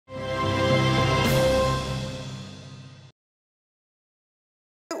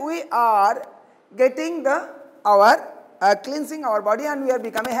we are getting cleansing our body and we are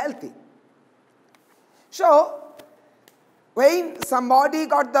becoming healthy. So, when somebody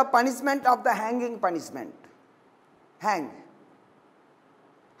got the punishment of the hanging punishment, hang.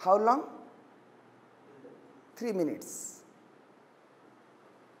 How long? 3 minutes.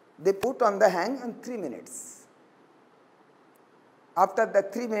 They put on the hang and 3 minutes. After the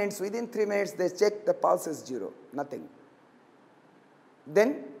 3 minutes, within 3 minutes, they check the pulse is 0, nothing.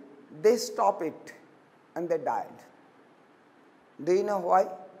 Then they stop it and they died. Do you know why?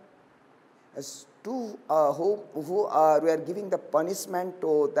 As to who were giving the punishment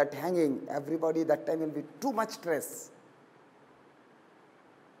to that hanging, everybody that time will be too much stress.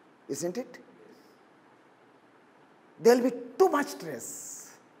 Isn't it? There will be too much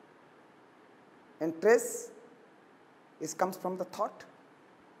stress. And stress comes from the thought.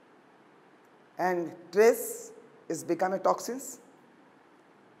 And stress is becoming toxins.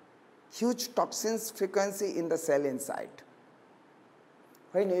 Huge toxins frequency in the cell inside.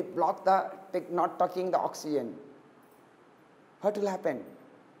 When you block not taking the oxygen, what will happen?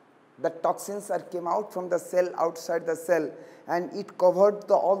 The toxins came out from the cell, outside the cell, and it covered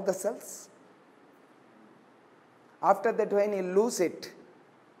all the cells. After that, when you lose it,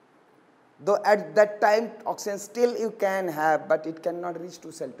 though at that time oxygen still you can have, but it cannot reach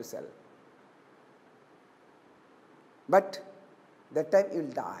to cell. But that time you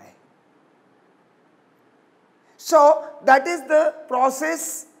will die. So that is the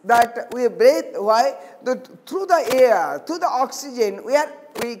process that we breathe. Why? Through the air, through the oxygen,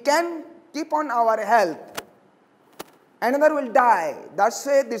 we can keep on our health. Another will die. That's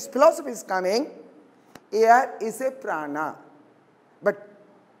why this philosophy is coming. Air is a prana. But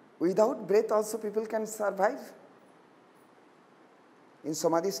without breath also people can survive in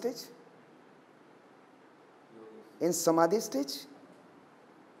samadhi stage. In samadhi stage,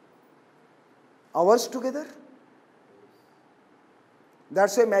 hours together.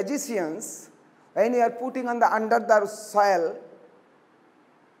 That's why magicians, when you are putting under the soil,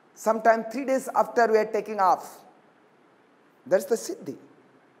 sometime 3 days after we are taking off, that's the siddhi.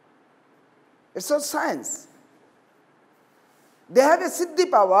 It's all science. They have a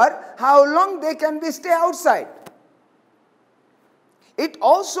siddhi power, how long they can stay outside. It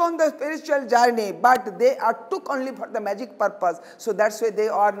also on the spiritual journey, but they are took only for the magic purpose. So that's why they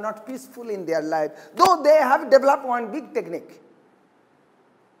are not peaceful in their life, though they have developed one big technique.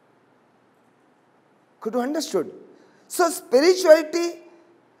 Could you understood? So spirituality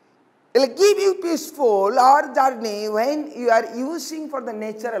will give you peaceful or journey when you are using for the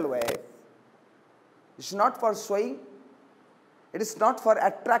natural way. It's not for showing. It is not for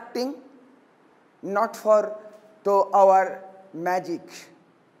attracting, not for to our magic.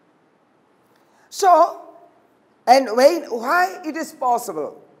 So, and why it is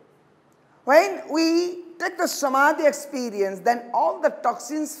possible? When we take the samadhi experience, then all the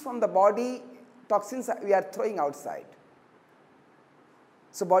toxins from the body, toxins we are throwing outside.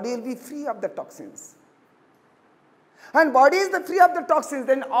 So body will be free of the toxins. And body is free of the toxins,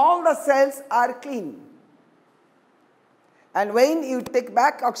 then all the cells are clean. And when you take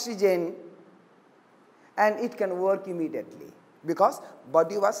back oxygen, and it can work immediately, because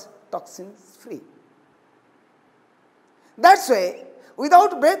body was toxins free. That's why,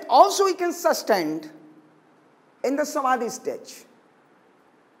 without breath also we can sustain in the samadhi stage.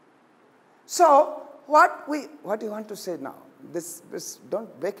 So, what you want to say now? This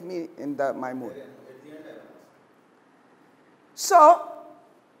don't break me in my mood. So,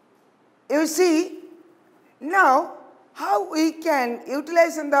 you see, now how we can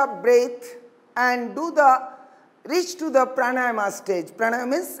utilize in the breath and reach to the pranayama stage. Pranayama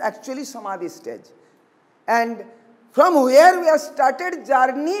means actually samadhi stage. And from where we have started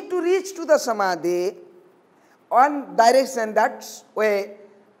journey to reach to the samadhi, one direction, that way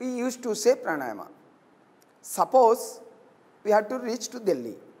we used to say pranayama. Suppose we have to reach to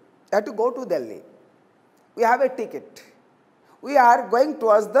Delhi. We have to go to Delhi. We have a ticket. We are going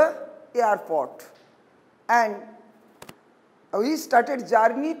towards the airport. And we started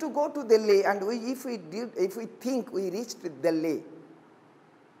journey to go to Delhi, and if we think we reached Delhi,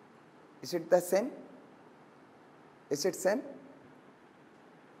 is it the same? Is it same?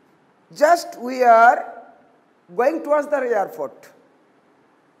 Just we are going towards the airport,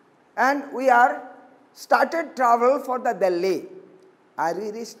 and we are started travel for the Delhi. Are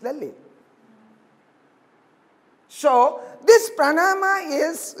we reached Delhi? So, this pranayama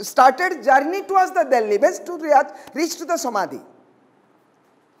is started journey towards the Delhi, means to reach to the samadhi.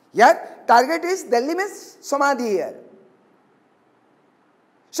 Here, target is Delhi means samadhi here.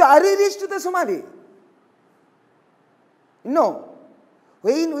 So, are we reached to the samadhi? No.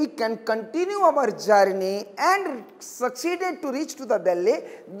 When we can continue our journey and succeeded to reach to the Delhi,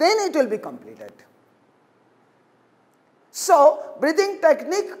 then it will be completed. So, breathing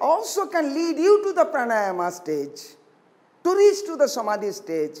technique also can lead you to the pranayama stage, to reach to the samadhi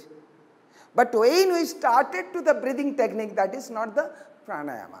stage. But when we started to the breathing technique, that is not the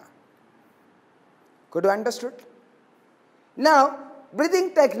pranayama. Could you understood? Now,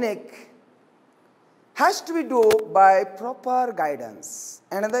 breathing technique has to be done by proper guidance.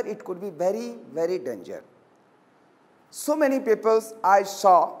 Another, it could be very, very dangerous. So many people I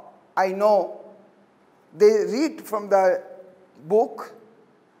know, they read from the book,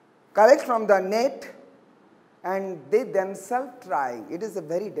 collect from the net, and they themselves try. It is a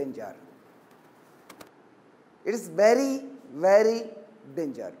very danger. It is very, very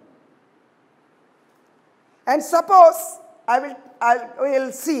dangerous. And suppose I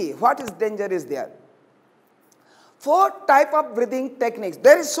will see what is danger is there. 4 type of breathing techniques.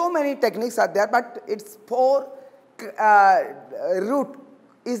 There is so many techniques are there, but it's 4 route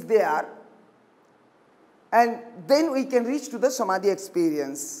is there. And then we can reach to the samadhi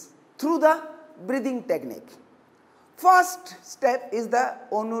experience through the breathing technique. First step is the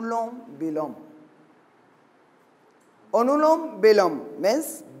Anulom Vilom. Anulom Vilom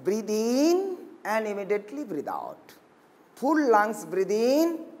means breathe in and immediately breathe out. Full lungs breathe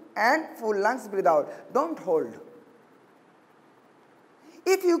in and full lungs breathe out. Don't hold.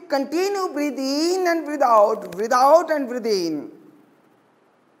 If you continue breathe in and breathe out and breathe in,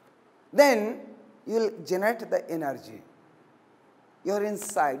 then you will generate the energy. Your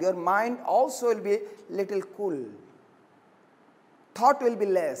inside, your mind also will be little cool. Thought will be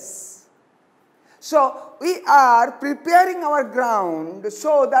less. So we are preparing our ground,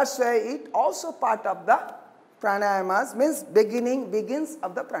 so that's why it also part of the pranayamas, means begins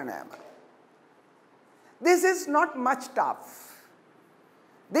of the pranayama. This is not much tough.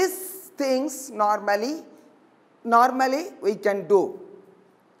 These things normally we can do.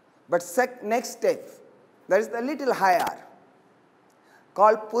 But next step, there is a little higher,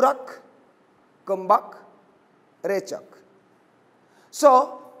 called Purak, Kumbhak, Rechak.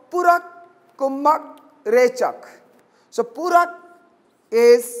 So, Purak, Kumbhak, Rechak. So, Purak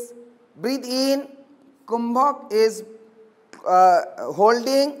is breathe in, Kumbhak is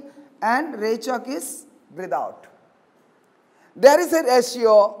holding, and Rechak is breathe out. There is a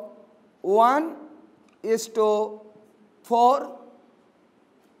ratio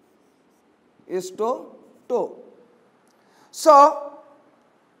 1:4:2. So,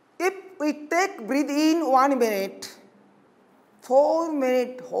 if we take breathe in 1 minute, 4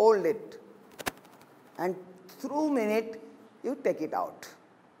 minutes hold it, and through minute you take it out.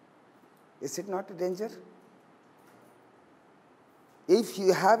 Is it not a danger? If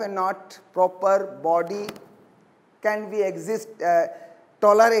you have a not proper body, can we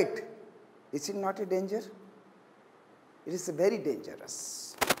tolerate? Is it not a danger? It is very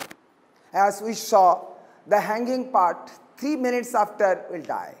dangerous. As we saw, the hanging part 3 minutes after will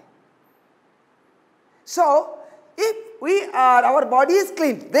die. So, if our body is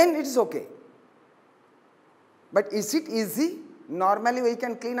clean, then it is okay. But is it easy? Normally we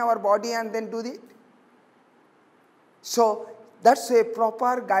can clean our body and then do it. So, that's why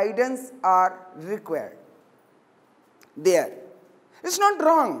proper guidance are required. There. It's not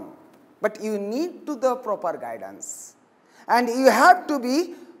wrong, but you need to the proper guidance. And you have to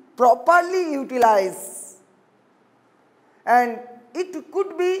be properly utilized. And it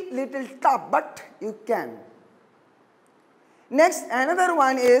could be little tough, but you can. Next, another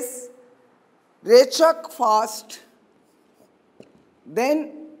one is Rechak fast,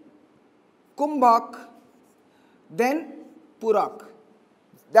 then Kumbhak, then Purak.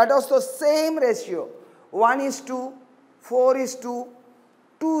 That also same ratio,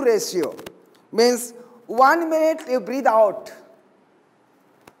 1:4:2 ratio. Means 1 minute you breathe out.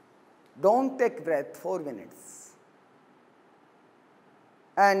 Don't take breath 4 minutes.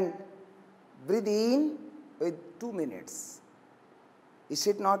 And breathe in with 2 minutes. Is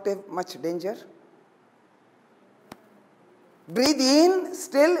it not a much danger? Breathe in,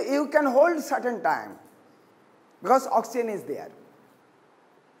 still you can hold certain time. Because oxygen is there.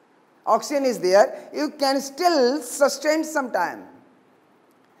 Oxygen is there, you can still sustain some time.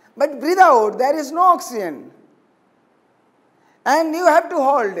 But breathe out, there is no oxygen. And you have to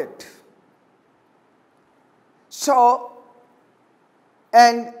hold it. So,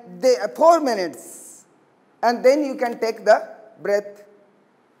 and 4 minutes. And then you can take the breath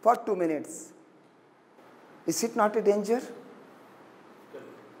for 2 minutes. Is it not a danger?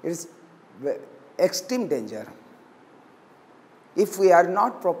 It is extreme danger if we are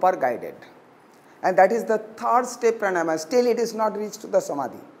not proper guided. And that is the third step pranayama. Still it is not reached to the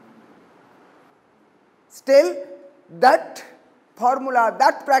samadhi. Still that formula,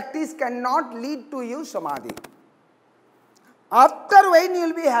 that practice cannot lead to you samadhi. After when you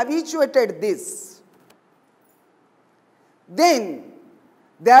will be habituated this, then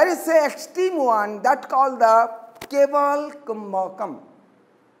there is a extreme one that called the Keval Kumbhakam.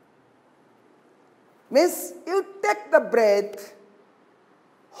 Means you take the breath,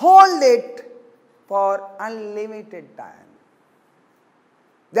 hold it for unlimited time.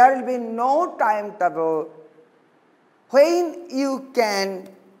 There will be no timetable when you can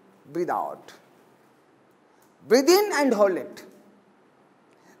breathe out. Breathe in and hold it.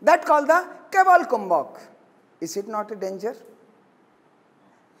 That called the Keval Kumbhak. Is it not a danger?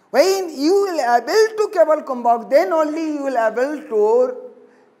 When you will able to Keval Kumbhak, then only you will able to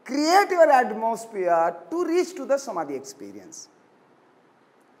create your atmosphere to reach to the samadhi experience.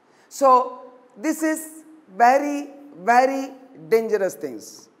 So this is very, very dangerous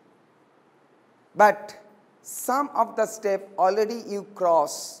things. But some of the step already you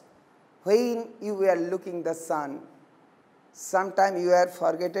cross when you were looking the sun. Sometime you are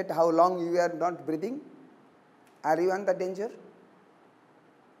forgetted how long you are not breathing. Are you on the danger?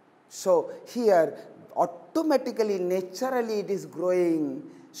 So here automatically, naturally it is growing.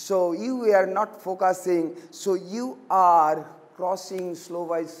 So you are not focusing. So you are crossing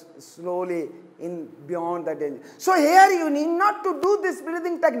slowly in beyond the danger. So here you need not to do this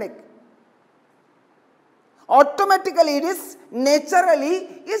breathing technique. Automatically it is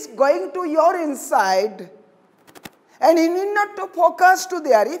naturally is going to your inside, and you need not to focus to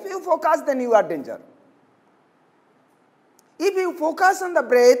there. If you focus, then you are danger. If you focus on the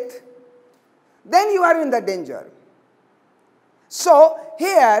breath, then you are in the danger. So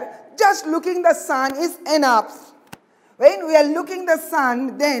here just looking the sun is enough. When we are looking the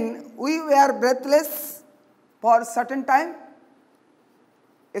sun, then we were breathless for certain time,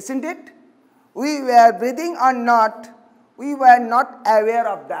 isn't it? We were breathing or not, we were not aware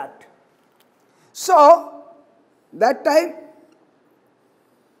of that. So that time,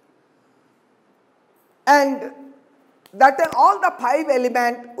 and that time all the 5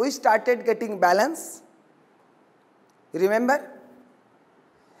 elements we started getting balance. Remember?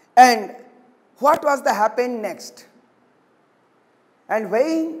 And what was the happen next? And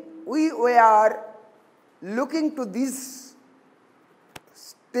when we were looking to this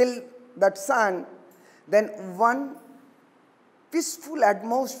still that sun, then one peaceful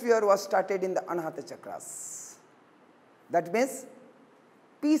atmosphere was started in the Anahata chakras. That means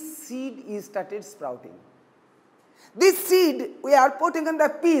peace seed is started sprouting. This seed we are putting on the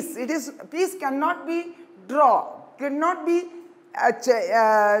peace. It is peace cannot be cannot be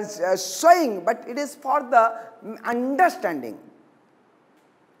showing, but it is for the understanding.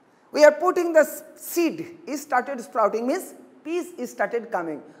 We are putting the seed is started sprouting, means peace is started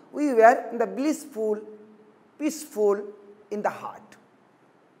coming. We were in the blissful, peaceful in the heart.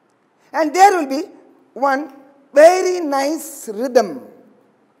 And there will be one very nice rhythm.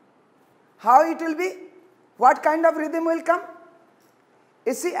 How it will be? What kind of rhythm will come?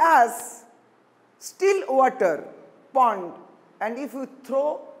 You see, as still water, pond, and if you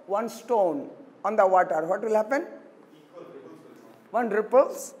throw one stone on the water, what will happen? One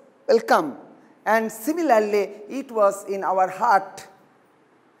ripples will come. And similarly, it was in our heart.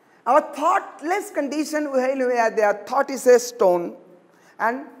 Our thoughtless condition, while we are there, thought is a stone,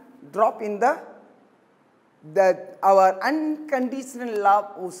 and drop in our unconditional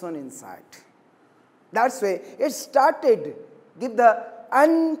love ocean inside. That's why it started, give the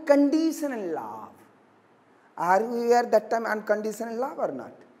unconditional love. Are we at that time unconditional love or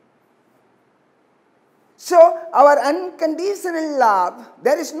not? So our unconditional love,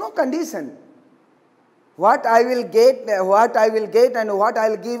 there is no condition. What I will get and what I will give,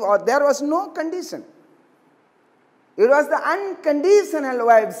 or there was no condition. It was the unconditional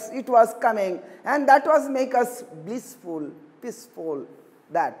vibes, it was coming, and that was make us blissful, peaceful.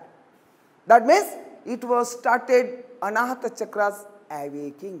 That means it was started Anahata chakras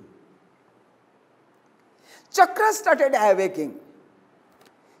awaking. Chakras started awaking.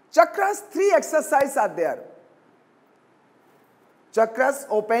 Chakras, 3 exercises are there. Chakras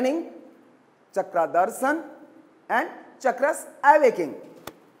opening, chakra darshan, and chakras awaking.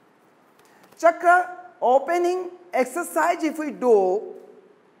 Chakra opening exercise if we do,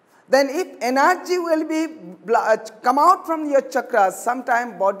 then if energy will be come out from your chakras,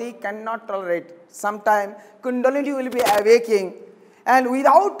 sometime body cannot tolerate, sometime kundalini will be awaking, and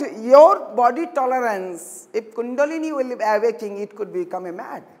without your body tolerance, if kundalini will be awaking, it could become a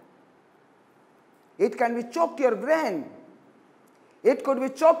mad. It can be choked your brain. It could be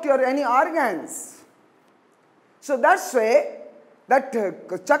choked your any organs. So that's why that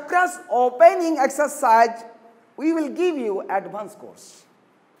chakras opening exercise we will give you advanced course.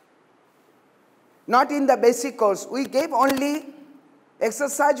 Not in the basic course. We gave only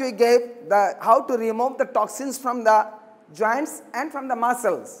exercise, we gave the how to remove the toxins from the joints and from the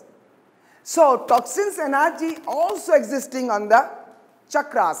muscles. So toxins energy also existing on the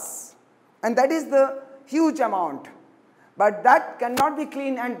chakras, and that is the huge amount. But that cannot be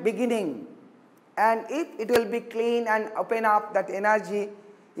clean and beginning. And if it will be clean and open up that energy,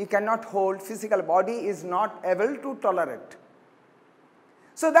 you cannot hold, physical body is not able to tolerate.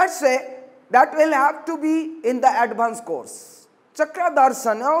 So that's why that will have to be in the advanced course. Chakra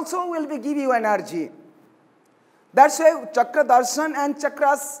darshan also will be give you energy. That's why chakra darshan and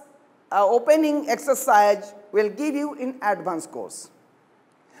chakras opening exercise will give you in advanced course.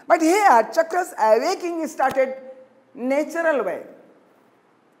 But here chakras awakening started natural way.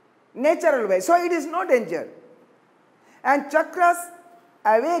 Natural way. So it is no danger. And chakras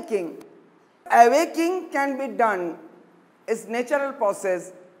awakening can be done is natural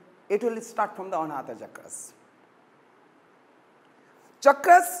process. It will start from the Anahata chakras.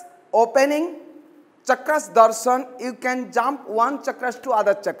 Chakras opening, chakras darshan, you can jump one chakras to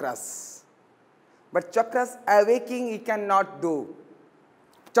other chakras. But chakras awakening you cannot do.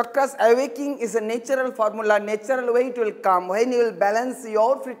 Chakras awakening is a natural formula, natural way it will come. When you will balance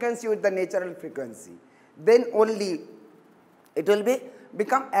your frequency with the natural frequency, then only it will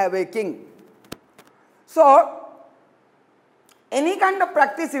become awakening. So, any kind of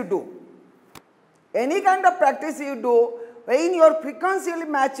practice you do, when your frequency will be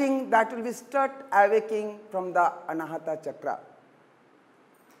matching, that will be start awakening from the Anahata chakra.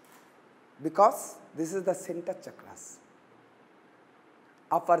 Because this is the center chakras.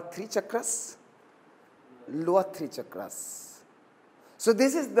 Upper 3 chakras, lower 3 chakras. So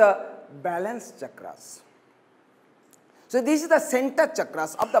this is the balanced chakras. So this is the center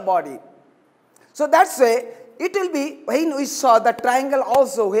chakras of the body. So that's why it will be, when we saw the triangle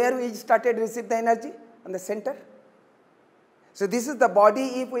also, where we started to receive the energy on the center. So this is the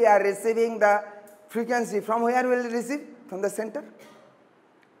body, if we are receiving the frequency, from where we will receive? From the center.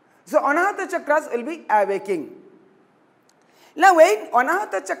 So Anahata chakras will be awakening. Now when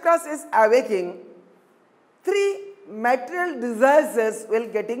Anahata chakras is awakening, 3 material desires will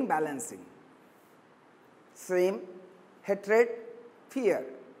getting balancing. Shame, hatred, fear,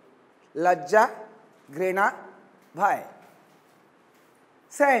 lajja, grena, bhai.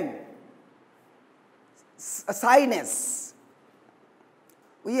 Shame, shyness.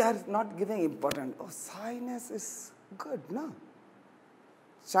 We are not giving importance. Oh, shyness is good, no?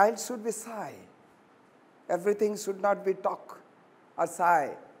 Child should be shy. Everything should not be talk or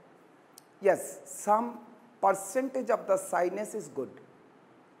shy. Yes, some percentage of the shyness is good.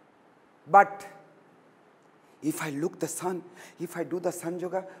 But if I look the sun, if I do the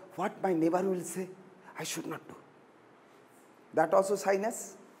Sunyoga, what my neighbor will say, I should not do. That also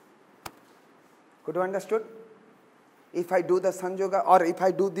shyness. Could you understood? If I do the Sunyoga, or if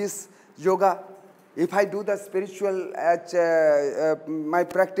I do this yoga, if I do the spiritual my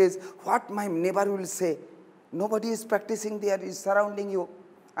practice, what my neighbor will say? Nobody is practicing there, is surrounding you.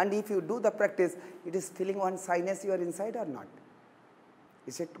 And if you do the practice, it is feeling one shyness you are inside or not?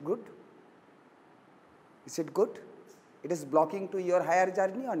 Is it good? Is it good? It is blocking to your higher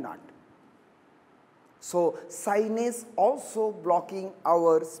journey or not? So, shyness also blocking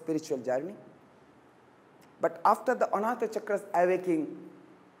our spiritual journey. But after the Anahata chakras awakening,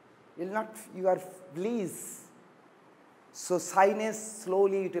 you are bliss. So, shyness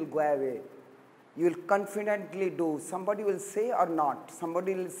slowly it will go away. You will confidently do. Somebody will say or not,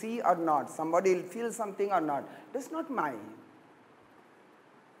 somebody will see or not, somebody will feel something or not. That's not mine.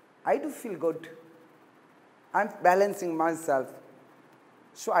 I do feel good. I'm balancing myself,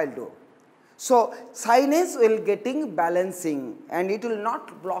 so I'll do. So, shyness will getting balancing and it will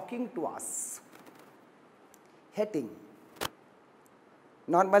not blocking to us. Hating.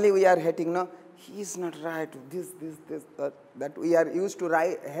 Normally we are hating, no, he is not right, this, that we are used to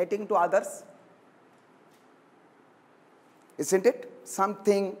hating to others. Isn't it?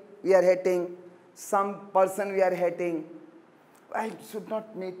 Something we are hating, some person we are hating. I should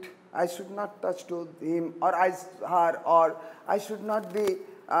not meet, I should not touch to him or her, or I should not be,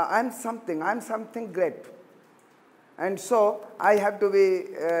 I'm something great. And so I have to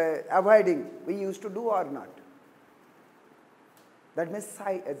be avoiding. We used to do or not. That means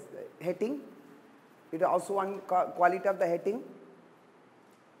hating. It is also one quality of the hating.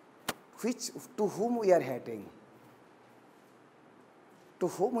 To whom we are hating? To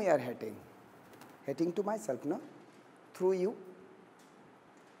whom we are hating? Hating to myself, no? Through you.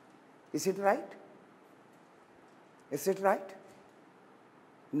 Is it right? Is it right?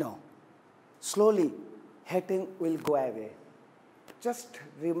 No. Slowly, hating will go away. Just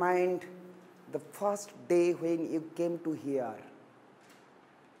remind the first day when you came to here,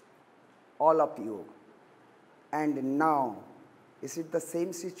 all of you. And now, is it the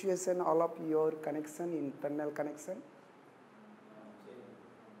same situation, all of your connection, internal connection?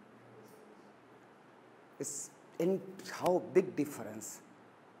 It's in how big difference.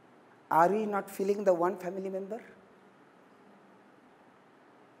 Are we not feeling the one family member?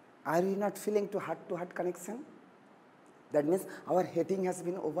 Are we not feeling to heart connection? That means our hating has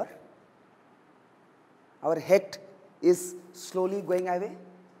been over. Our hate is slowly going away.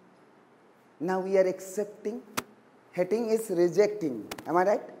 Now we are accepting. Hating is rejecting. Am I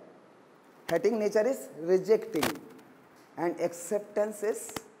right? Hating nature is rejecting. And acceptance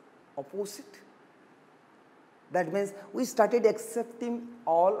is opposite. That means we started accepting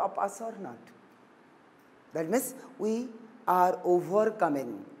all of us or not. That means we are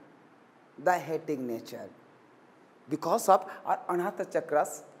overcoming the hating nature. Because of our anahata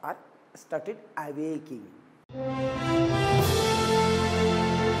chakras are started awakening.